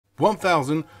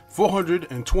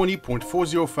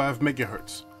1420.405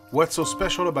 MHz. What's so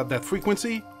special about that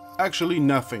frequency? Actually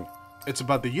nothing. It's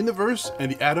about the universe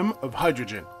and the atom of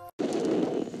hydrogen.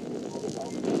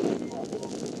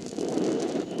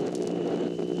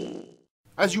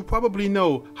 As you probably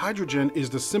know, hydrogen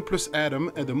is the simplest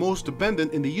atom and the most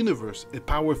abundant in the universe. It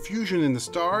powers fusion in the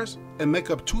stars and makes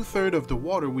up 2/3 of the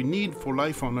water we need for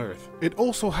life on Earth. It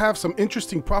also has some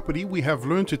interesting property we have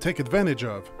learned to take advantage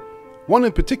of. One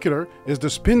in particular is the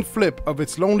spin flip of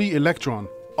its lonely electron.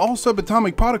 All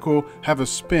subatomic particles have a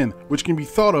spin, which can be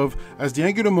thought of as the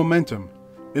angular momentum.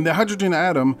 In the hydrogen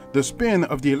atom, the spin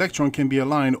of the electron can be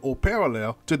aligned or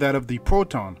parallel to that of the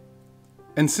proton.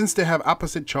 And since they have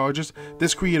opposite charges,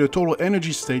 this creates a total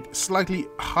energy state slightly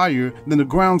higher than the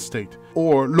ground state,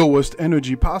 or lowest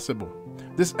energy possible.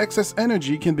 This excess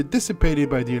energy can be dissipated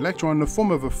by the electron in the form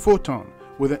of a photon,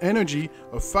 with an energy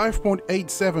of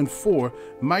 5.874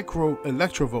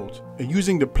 microelectrovolts. And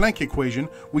using the Planck equation,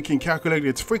 we can calculate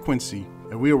its frequency,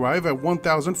 and we arrive at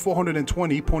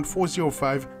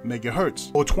 1420.405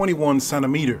 MHz, or 21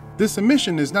 centimeter. This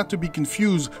emission is not to be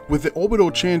confused with the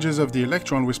orbital changes of the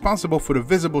electron responsible for the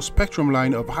visible spectrum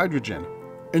line of hydrogen.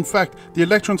 In fact, the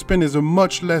electron spin is a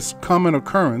much less common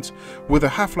occurrence with a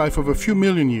half-life of a few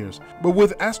million years, but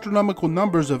with astronomical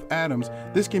numbers of atoms,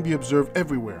 this can be observed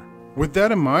everywhere. With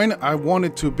that in mind, I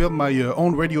wanted to build my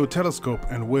own radio telescope,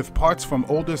 and with parts from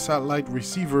older satellite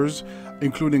receivers,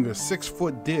 including a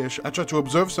 6-foot dish, I tried to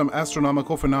observe some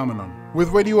astronomical phenomenon.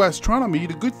 With radio astronomy,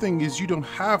 the good thing is you don't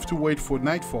have to wait for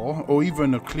nightfall or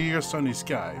even a clear sunny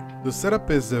sky. The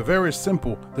setup is very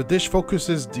simple. The dish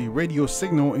focuses the radio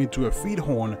signal into a feed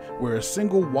horn where a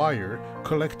single wire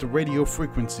collects the radio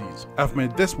frequencies. I've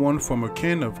made this one from a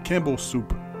can of Campbell's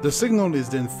soup. The signal is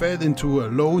then fed into a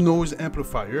low noise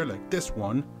amplifier like this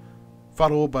one,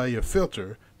 followed by a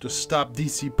filter to stop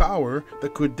DC power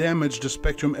that could damage the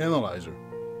spectrum analyzer.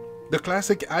 The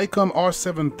classic ICOM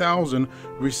ICR7000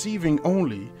 receiving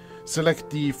only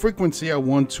select the frequency I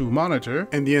want to monitor,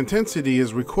 and the intensity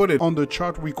is recorded on the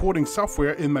chart recording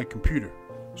software in my computer.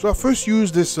 So I first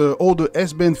used this older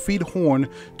S-band feed horn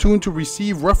tuned to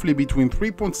receive roughly between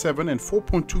 3.7 and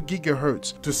 4.2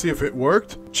 GHz to see if it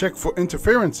worked, check for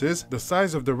interferences, the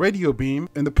size of the radio beam,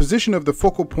 and the position of the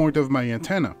focal point of my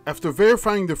antenna. After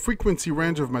verifying the frequency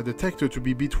range of my detector to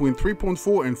be between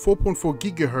 3.4 and 4.4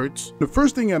 GHz, the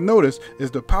first thing I've noticed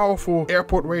is the powerful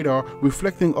airport radar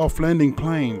reflecting off landing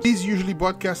planes. These usually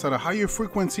broadcast at a higher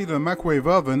frequency than a microwave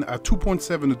oven at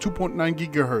 2.7 to 2.9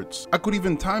 GHz. I could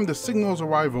even time the signal's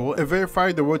arrival and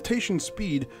verify the rotation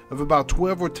speed of about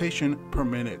 12 rotations per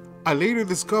minute. I later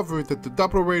discovered that the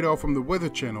Doppler radar from the Weather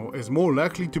Channel is more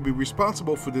likely to be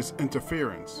responsible for this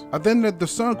interference. I then let the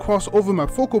sun cross over my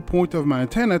focal point of my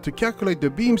antenna to calculate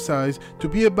the beam size to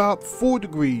be about 4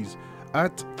 degrees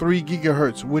at 3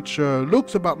 GHz, which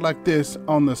looks about like this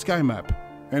on the sky map.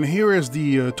 And here is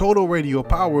the total radio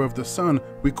power of the sun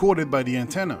recorded by the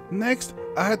antenna. Next,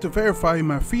 I had to verify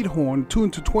my feed horn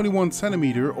tuned to 21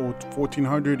 centimeter or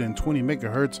 1420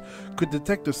 MHz could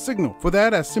detect a signal. For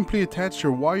that, I simply attached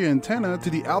a wire antenna to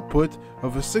the output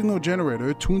of a signal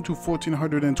generator tuned to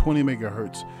 1420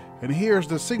 MHz. And here's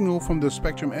the signal from the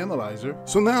spectrum analyzer.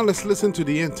 So now let's listen to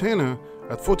the antenna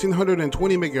at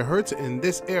 1420 MHz in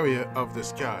this area of the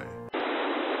sky.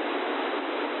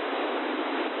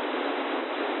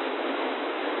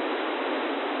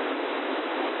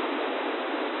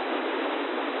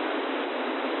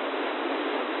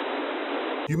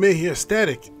 You may hear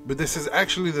static, but this is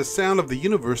actually the sound of the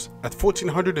universe at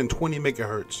 1420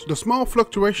 MHz. The small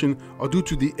fluctuations are due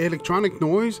to the electronic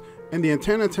noise and the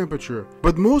antenna temperature,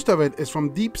 but most of it is from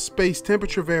deep space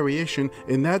temperature variation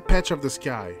in that patch of the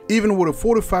sky. Even with a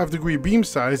 4 to 5 degree beam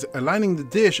size, aligning the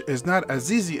dish is not as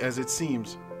easy as it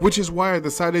seems, which is why I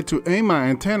decided to aim my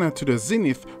antenna to the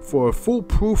zenith for a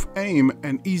foolproof aim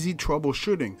and easy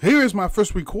troubleshooting. Here is my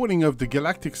first recording of the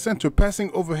galactic center passing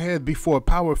overhead before a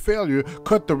power failure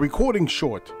cut the recording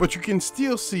short, but you can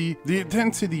still see the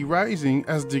intensity rising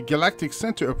as the galactic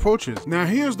center approaches. Now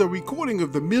here's the recording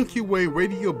of the Milky Way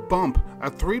radio bump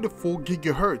at 3 to 4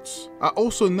 GHz. I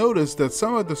also noticed that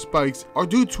some of the spikes are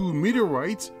due to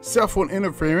meteorites, cell phone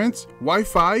interference,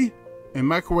 Wi-Fi, and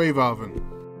microwave oven,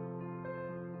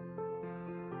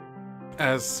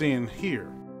 as seen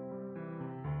here.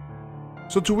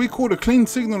 So to record a clean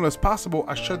signal as possible,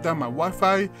 I shut down my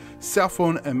Wi-Fi, cell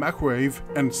phone, and microwave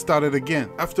and started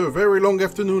again. After a very long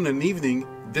afternoon and evening,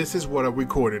 this is what I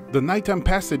recorded. The nighttime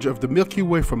passage of the Milky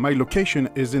Way from my location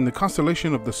is in the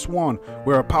constellation of the Swan,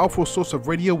 where a powerful source of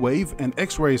radio wave and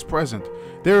X-ray is present.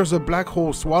 There is a black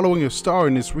hole swallowing a star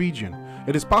in this region.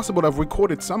 It is possible I've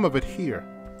recorded some of it here.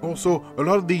 Also, a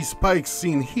lot of these spikes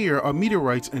seen here are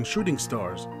meteorites and shooting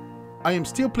stars. I am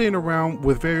still playing around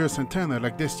with various antennae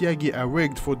like this Yagi I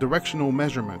rigged for directional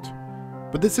measurement.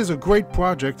 But this is a great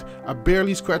project I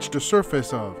barely scratched the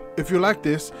surface of. If you like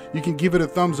this, you can give it a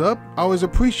thumbs up. I always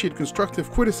appreciate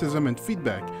constructive criticism and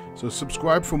feedback, so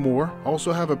subscribe for more. I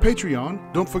also have a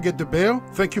Patreon. Don't forget the bell.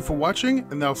 Thank you for watching,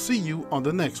 and I'll see you on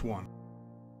the next one.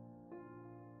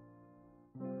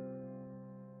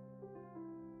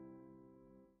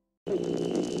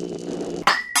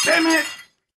 Damn it!